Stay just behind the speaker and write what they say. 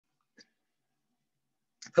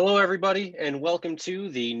Hello, everybody, and welcome to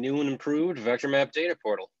the new and improved VectorMap data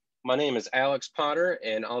portal. My name is Alex Potter,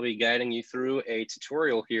 and I'll be guiding you through a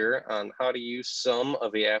tutorial here on how to use some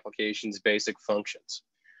of the application's basic functions.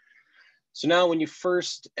 So now when you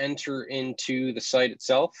first enter into the site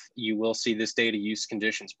itself, you will see this data use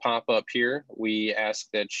conditions pop up here. We ask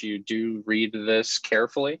that you do read this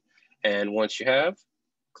carefully, and once you have,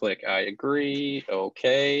 click I agree,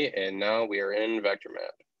 okay, and now we are in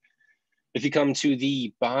VectorMap. If you come to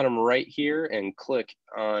the bottom right here and click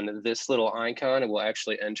on this little icon, it will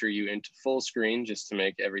actually enter you into full screen just to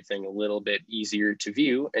make everything a little bit easier to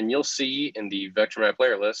view. And you'll see in the VectorMap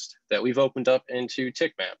layer list that we've opened up into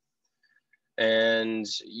TickMap. And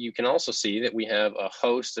you can also see that we have a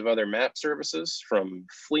host of other map services, from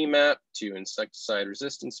flea map to insecticide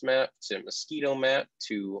resistance map to mosquito map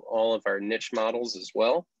to all of our niche models as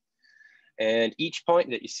well. And each point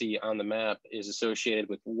that you see on the map is associated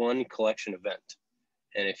with one collection event.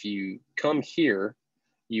 And if you come here,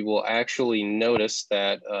 you will actually notice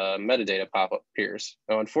that metadata pop-up appears.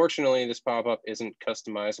 Now, unfortunately, this pop-up isn't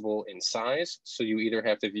customizable in size, so you either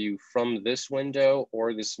have to view from this window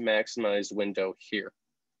or this maximized window here.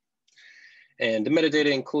 And the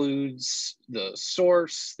metadata includes the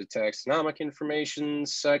source, the taxonomic information,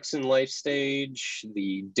 sex and life stage,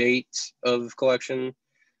 the date of collection,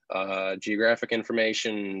 geographic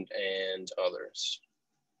information, and others.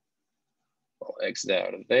 I'll exit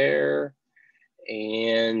out of there.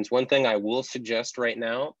 And one thing I will suggest right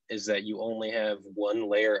now is that you only have one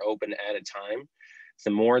layer open at a time.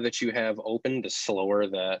 The more that you have open, the slower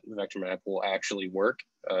that VectorMap will actually work.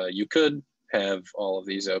 You could have all of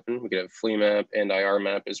these open. We could have flea map and IR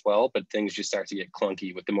map as well, but things just start to get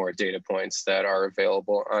clunky with the more data points that are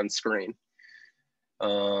available on screen.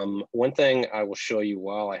 One thing I will show you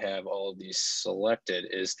while I have all of these selected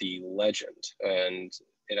is the legend, and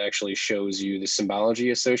it actually shows you the symbology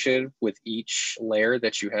associated with each layer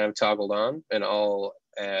that you have toggled on. And I'll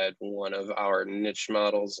add one of our niche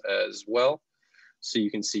models as well, so you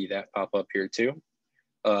can see that pop up here too.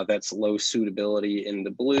 That's low suitability in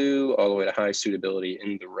the blue all the way to high suitability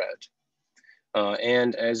in the red.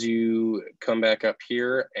 And as you come back up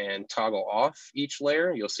here and toggle off each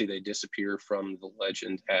layer, you'll see they disappear from the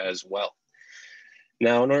legend as well.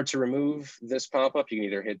 Now, in order to remove this pop-up, you can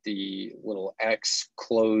either hit the little X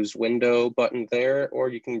close window button there, or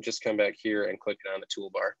you can just come back here and click it on the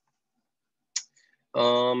toolbar.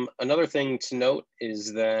 Another thing to note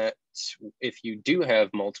is that if you do have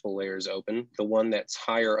multiple layers open, the one that's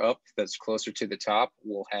higher up, that's closer to the top,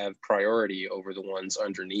 will have priority over the ones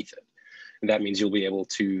underneath it. And that means you'll be able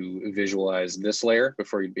to visualize this layer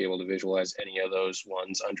before you'd be able to visualize any of those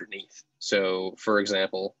ones underneath. So for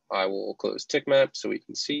example, I will close TickMap so we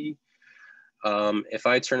can see. If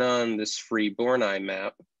I turn on this Freeborn Eye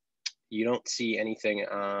map, you don't see anything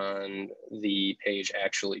on the page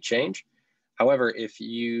actually change. However, if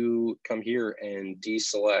you come here and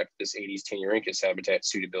deselect this 80s Taeniorhynchus habitat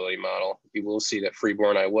suitability model, you will see that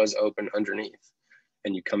Freeborn Eye was open underneath.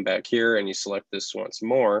 And you come back here and you select this once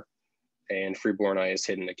more, and Freeborn Eye is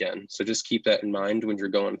hidden again. So just keep that in mind when you're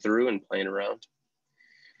going through and playing around.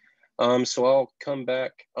 So I'll come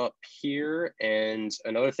back up here, and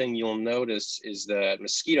another thing you'll notice is that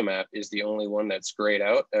Mosquito Map is the only one that's grayed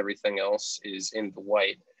out. Everything else is in the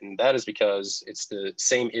white, and that is because it's the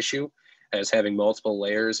same issue as having multiple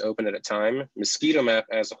layers open at a time. Mosquito Map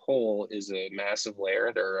as a whole is a massive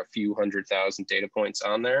layer. There are a few 100,000 data points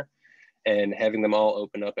on there, and having them all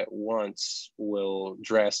open up at once will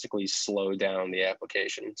drastically slow down the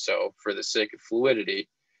application. So for the sake of fluidity,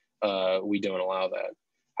 we don't allow that.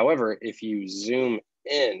 However, if you zoom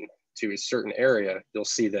in to a certain area, you'll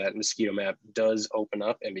see that Mosquito Map does open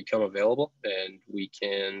up and become available, and we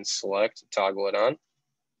can select, toggle it on.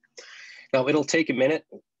 Now, it'll take a minute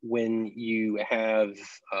when you have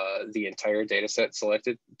the entire data set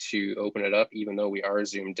selected to open it up, even though we are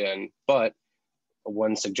zoomed in. But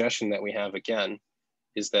one suggestion that we have again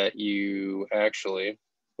is that you actually,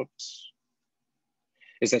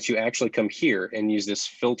 come here and use this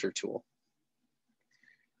filter tool.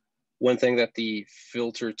 One thing that the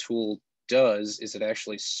filter tool does is it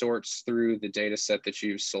actually sorts through the data set that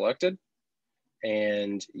you've selected,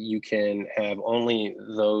 and you can have only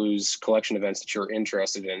those collection events that you're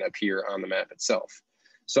interested in appear on the map itself.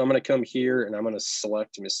 So I'm going to come here and I'm going to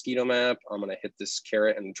select Mosquito Map. I'm going to hit this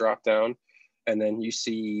caret and drop down, and then you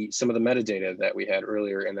see some of the metadata that we had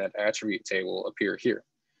earlier in that attribute table appear here.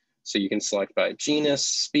 So you can select by genus,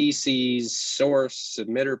 species, source,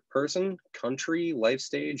 submitter, person, country, life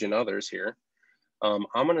stage, and others here. I'm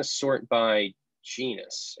going to sort by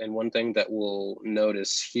genus. And one thing that we'll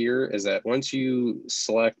notice here is that once you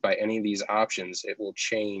select by any of these options, it will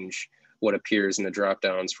change what appears in the drop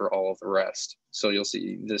downs for all of the rest. So you'll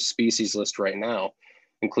see the species list right now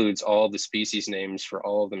includes all the species names for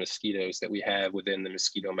all of the mosquitoes that we have within the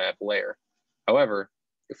Mosquito Map layer. However,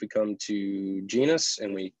 if we come to genus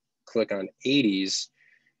and we click on Aedes,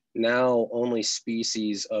 now only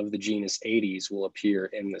species of the genus Aedes will appear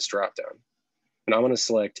in this dropdown. And I'm going to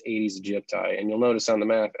select Aedes aegypti, and you'll notice on the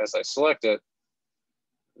map as I select it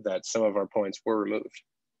that some of our points were removed.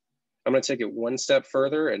 I'm going to take it one step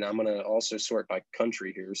further, and I'm going to also sort by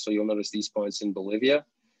country here. So you'll notice these points in Bolivia.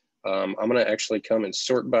 I'm going to actually come and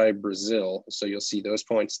sort by Brazil. So you'll see those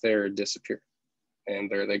points there disappear. And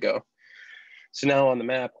there they go. So now on the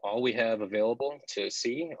map, all we have available to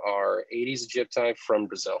see are Aedes aegypti from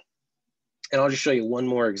Brazil. And I'll just show you one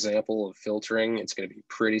more example of filtering. It's going to be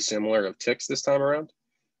pretty similar of ticks this time around.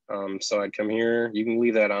 So I'd come here, you can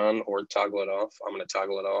leave that on or toggle it off. I'm going to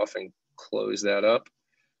toggle it off and close that up.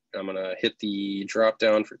 I'm going to hit the drop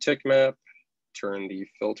down for tick map, turn the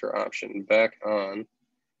filter option back on,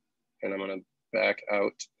 and I'm going to back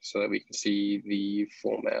out so that we can see the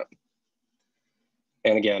full map.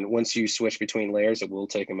 And again, once you switch between layers, it will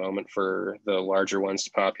take a moment for the larger ones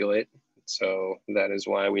to populate. So that is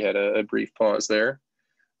why we had a brief pause there.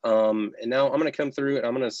 And now I'm going to come through and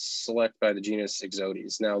I'm going to select by the genus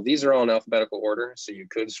Ixodes. Now, these are all in alphabetical order, so you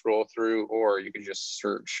could scroll through or you could just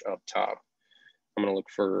search up top. I'm going to look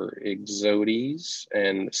for Ixodes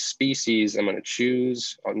and species. I'm going to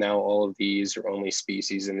choose. Now all of these are only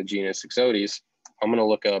species in the genus Ixodes. I'm going to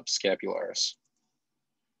look up Scapularis.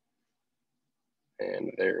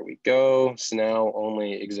 And there we go. So now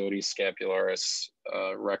only Ixodes scapularis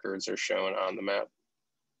records are shown on the map.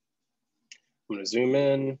 I'm going to zoom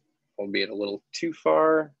in, albeit a little too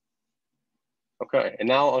far. Okay, and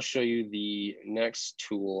now I'll show you the next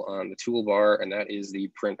tool on the toolbar, and that is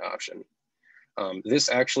the print option. This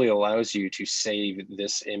actually allows you to save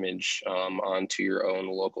this image onto your own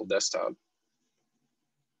local desktop.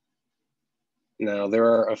 Now, there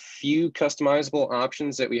are a few customizable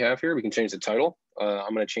options that we have here. We can change the title.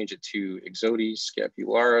 I'm going to change it to Ixodes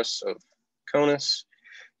scapularis of Conus.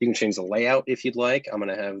 You can change the layout if you'd like. I'm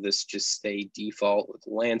going to have this just stay default with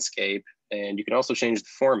landscape. And you can also change the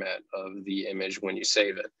format of the image when you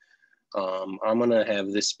save it. I'm going to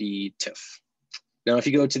have this be TIFF. Now, if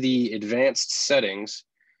you go to the advanced settings,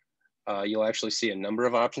 you'll actually see a number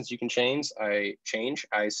of options you can change. I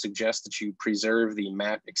suggest that you preserve the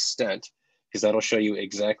map extent, because that'll show you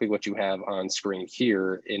exactly what you have on screen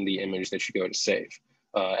here in the image that you go to save.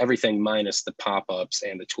 Everything minus the pop-ups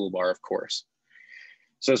and the toolbar, of course.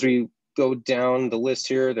 So as we go down the list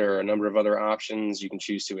here, there are a number of other options. You can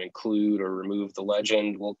choose to include or remove the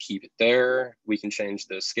legend. We'll keep it there. We can change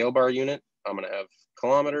the scale bar unit. I'm going to have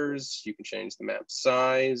kilometers. You can change the map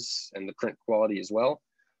size and the print quality as well.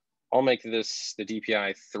 I'll make this the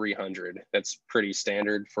DPI 300. That's pretty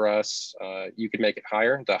standard for us. You could make it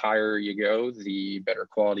higher. The higher you go, the better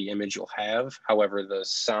quality image you'll have. However, the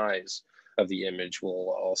size of the image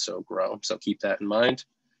will also grow. So keep that in mind.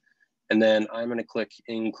 And then I'm going to click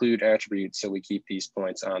include attributes so we keep these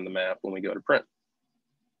points on the map when we go to print.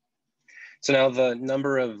 So now the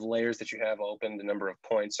number of layers that you have open, the number of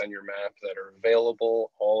points on your map that are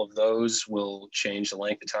available, all of those will change the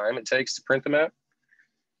length of time it takes to print the map.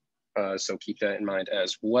 So keep that in mind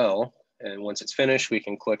as well. And once it's finished, we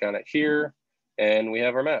can click on it here and we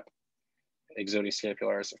have our map. Ixodes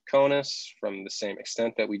scapularis of Conus from the same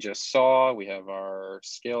extent that we just saw. We have our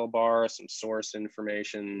scale bar, some source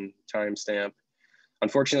information, timestamp.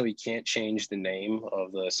 Unfortunately, we can't change the name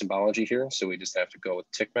of the symbology here, so we just have to go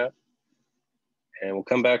with tick map. And we'll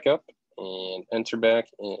come back up and enter back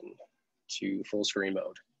in to full screen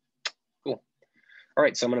mode. Cool. All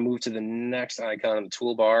right, so I'm going to move to the next icon on the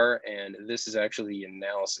toolbar, and this is actually the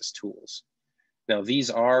analysis tools. Now these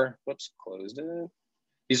are, whoops, closed it.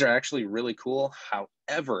 These are actually really cool.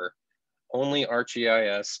 However, only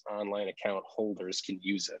ArcGIS online account holders can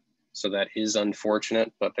use it. So that is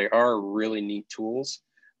unfortunate, but they are really neat tools.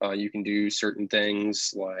 You can do certain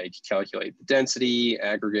things like calculate the density,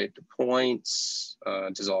 aggregate the points,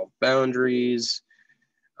 dissolve boundaries,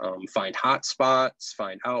 find hotspots,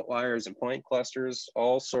 find outliers and point clusters,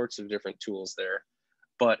 all sorts of different tools there.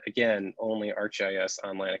 But again, only ArcGIS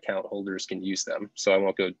online account holders can use them. So I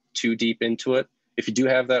won't go too deep into it. If you do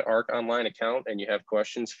have that Arc online account and you have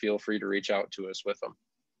questions, feel free to reach out to us with them.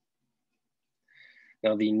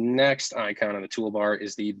 Now the next icon on the toolbar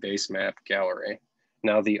is the base map gallery.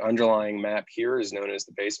 Now the underlying map here is known as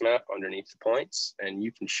the base map underneath the points, and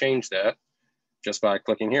you can change that just by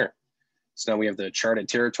clicking here. So now we have the charted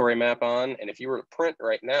territory map on, and if you were to print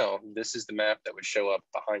right now, this is the map that would show up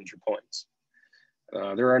behind your points.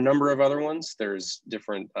 There are a number of other ones. There's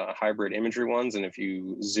different hybrid imagery ones, and if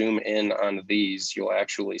you zoom in on these, you'll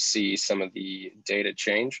actually see some of the data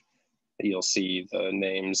change. You'll see the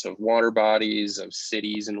names of water bodies, of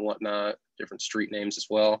cities and whatnot, different street names as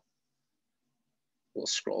well. We'll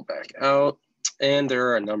scroll back out, and there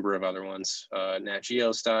are a number of other ones. Nat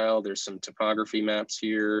Geo style, there's some topography maps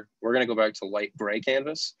here. We're gonna go back to light gray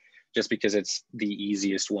canvas, just because it's the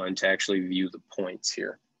easiest one to actually view the points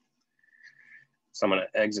here. So I'm gonna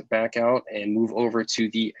exit back out and move over to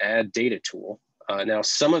the add data tool. Now,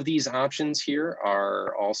 some of these options here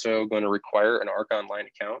are also going to require an ARC Online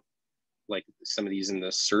account, like some of these in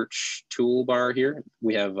the search toolbar here.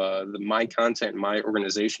 We have the My Content, My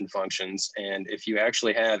Organization functions. And if you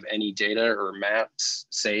actually have any data or maps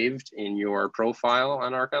saved in your profile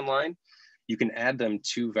on ARC Online, you can add them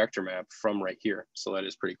to VectorMap from right here. So that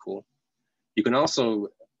is pretty cool. You can also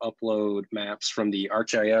upload maps from the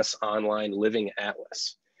ArcGIS Online Living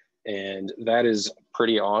Atlas. And that is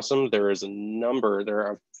pretty awesome. There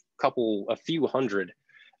are a few hundred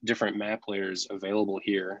different map layers available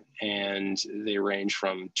here. And they range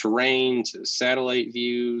from terrain to satellite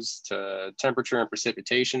views to temperature and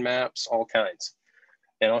precipitation maps, all kinds.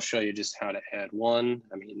 And I'll show you just how to add one.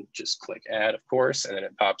 I mean, just click add, of course, and then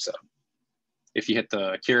it pops up. If you hit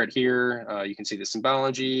the caret here, you can see the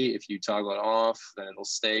symbology. If you toggle it off, then it'll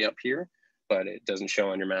stay up here, but it doesn't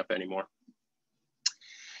show on your map anymore.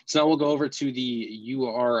 So now we'll go over to the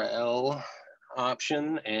URL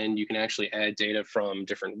option, and you can actually add data from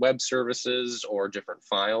different web services or different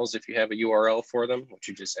files if you have a URL for them, which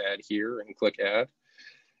you just add here and click add.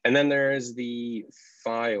 And then there is the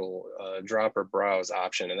file drop or browse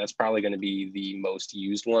option, and that's probably going to be the most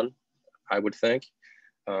used one, I would think.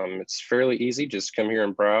 It's fairly easy. Just come here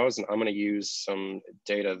and browse, and I'm going to use some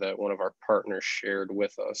data that one of our partners shared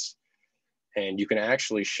with us. And you can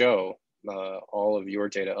actually show all of your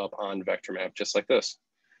data up on VectorMap just like this.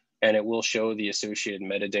 And it will show the associated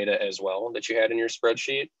metadata as well that you had in your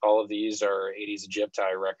spreadsheet. All of these are 80s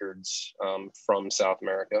Egypti records from South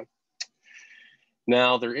America.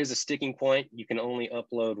 Now, there is a sticking point. You can only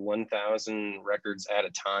upload 1,000 records at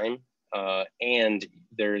a time. And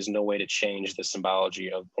there is no way to change the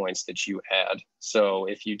symbology of points that you add. So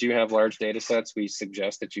if you do have large data sets, we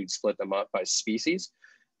suggest that you'd split them up by species.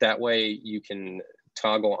 That way you can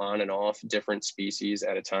toggle on and off different species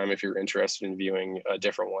at a time if you're interested in viewing a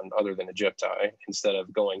different one other than Egypti, instead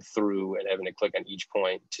of going through and having to click on each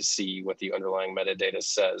point to see what the underlying metadata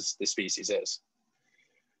says the species is.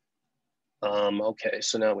 Okay,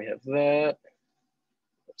 so now we have that.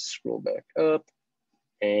 Let's scroll back up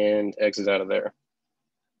and exit out of there.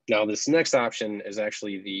 Now this next option is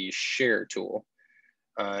actually the share tool.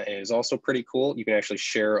 It is also pretty cool. You can actually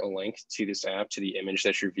share a link to this app, to the image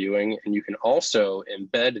that you're viewing, and you can also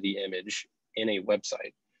embed the image in a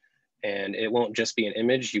website. And it won't just be an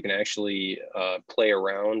image. You can actually play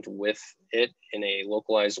around with it in a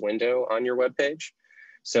localized window on your web page.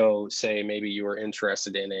 So say maybe you were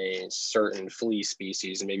interested in a certain flea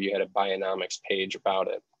species, and maybe you had a bionomics page about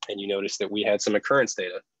it, and you noticed that we had some occurrence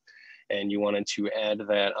data, and you wanted to add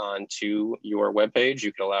that onto your web page.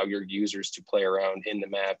 You could allow your users to play around in the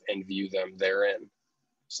map and view them therein.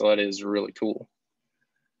 So that is really cool.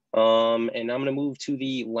 And I'm going to move to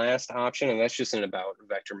the last option, and that's just an About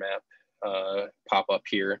VectorMap pop-up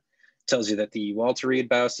here. It tells you that the Walter Reed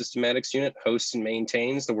Biosystematics Unit hosts and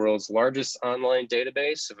maintains the world's largest online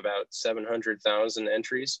database of about 700,000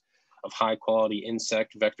 entries of high quality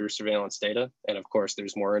insect vector surveillance data. And of course,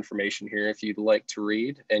 there's more information here if you'd like to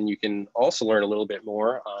read. And you can also learn a little bit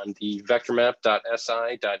more on the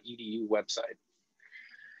vectormap.si.edu website.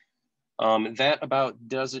 That about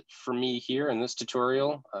does it for me here in this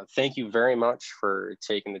tutorial. Thank you very much for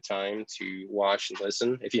taking the time to watch and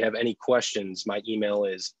listen. If you have any questions, my email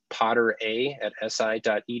is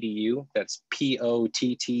pottera@si.edu. That's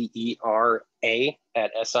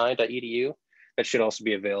POTTERA@si.edu. That should also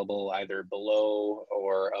be available either below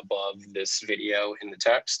or above this video in the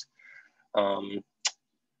text. But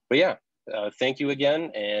yeah, thank you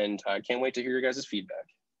again, and I can't wait to hear your guys' feedback.